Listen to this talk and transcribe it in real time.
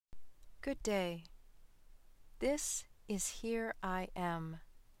Good day. This is Here I Am,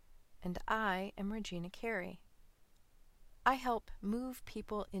 and I am Regina Carey. I help move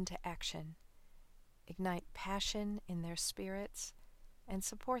people into action, ignite passion in their spirits, and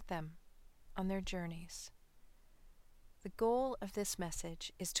support them on their journeys. The goal of this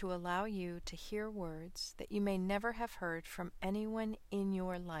message is to allow you to hear words that you may never have heard from anyone in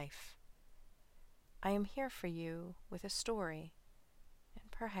your life. I am here for you with a story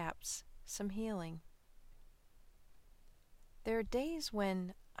and perhaps some healing. There are days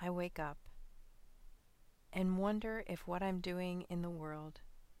when I wake up and wonder if what I'm doing in the world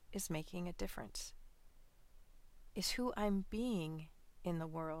is making a difference. Is who I'm being in the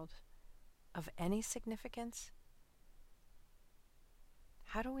world of any significance?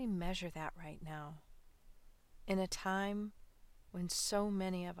 How do we measure that right now, in a time when so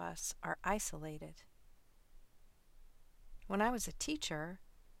many of us are isolated? When I was a teacher,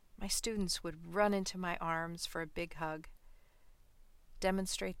 my students would run into my arms for a big hug,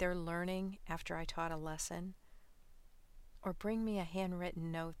 demonstrate their learning after I taught a lesson, or bring me a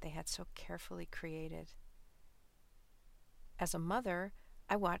handwritten note they had so carefully created. As a mother,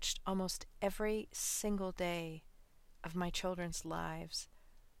 I watched almost every single day of my children's lives,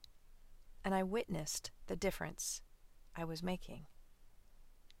 and I witnessed the difference I was making.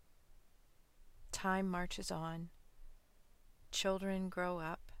 Time marches on, children grow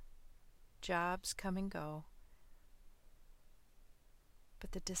up, jobs come and go,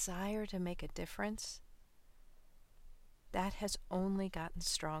 but the desire to make a difference, that has only gotten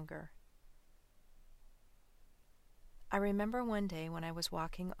stronger. I remember one day when I was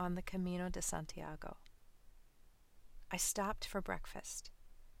walking on the Camino de Santiago. I stopped for breakfast,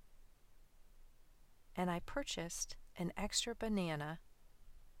 and I purchased an extra banana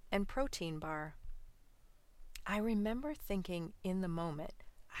and protein bar. I remember thinking in the moment,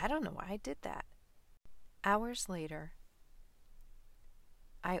 I don't know why I did that. Hours later,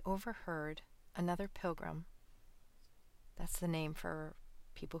 I overheard another pilgrim, that's the name for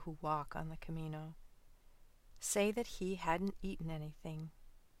people who walk on the Camino, say that he hadn't eaten anything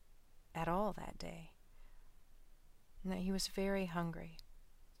at all that day, and that he was very hungry.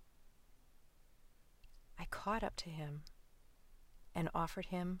 I caught up to him and offered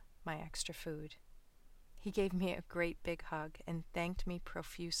him my extra food. He gave me a great big hug and thanked me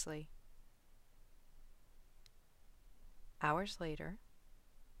profusely. Hours later,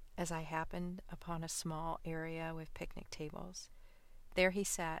 as I happened upon a small area with picnic tables, there he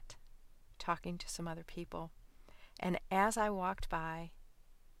sat, talking to some other people, and as I walked by,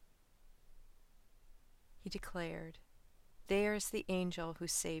 he declared, "There's the angel who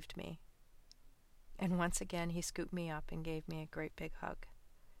saved me." And once again he scooped me up and gave me a great big hug.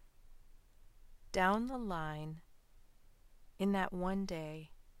 Down the line, in that one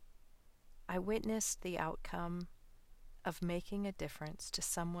day, I witnessed the outcome of making a difference to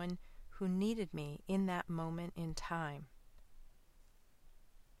someone who needed me in that moment in time.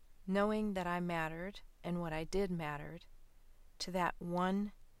 Knowing that I mattered and what I did mattered to that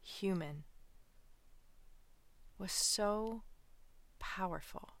one human was so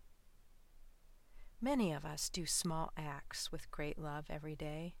powerful. Many of us do small acts with great love every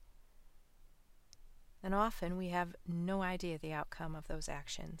day, and often we have no idea the outcome of those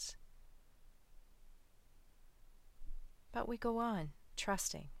actions. But we go on,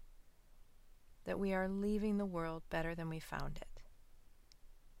 trusting that we are leaving the world better than we found it.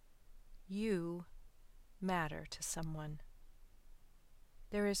 You matter to someone.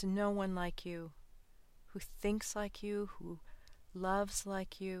 There is no one like you, who thinks like you, who loves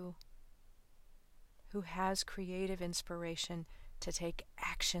like you, who has creative inspiration to take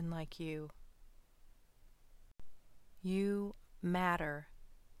action like you. You matter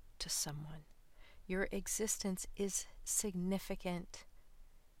to someone. Your existence is significant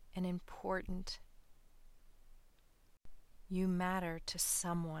and important. You matter to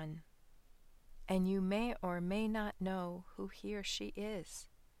someone, and you may or may not know who he or she is.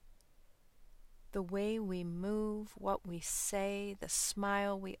 The way we move, what we say, the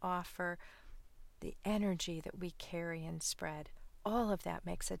smile we offer, the energy that we carry and spread, all of that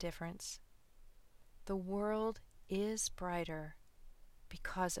makes a difference. The world is brighter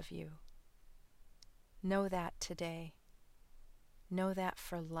because of you. Know that today. Know that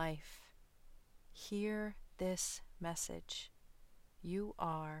for life. Hear this message. You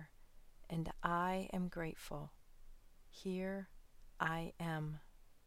are, and I am grateful. Here I am.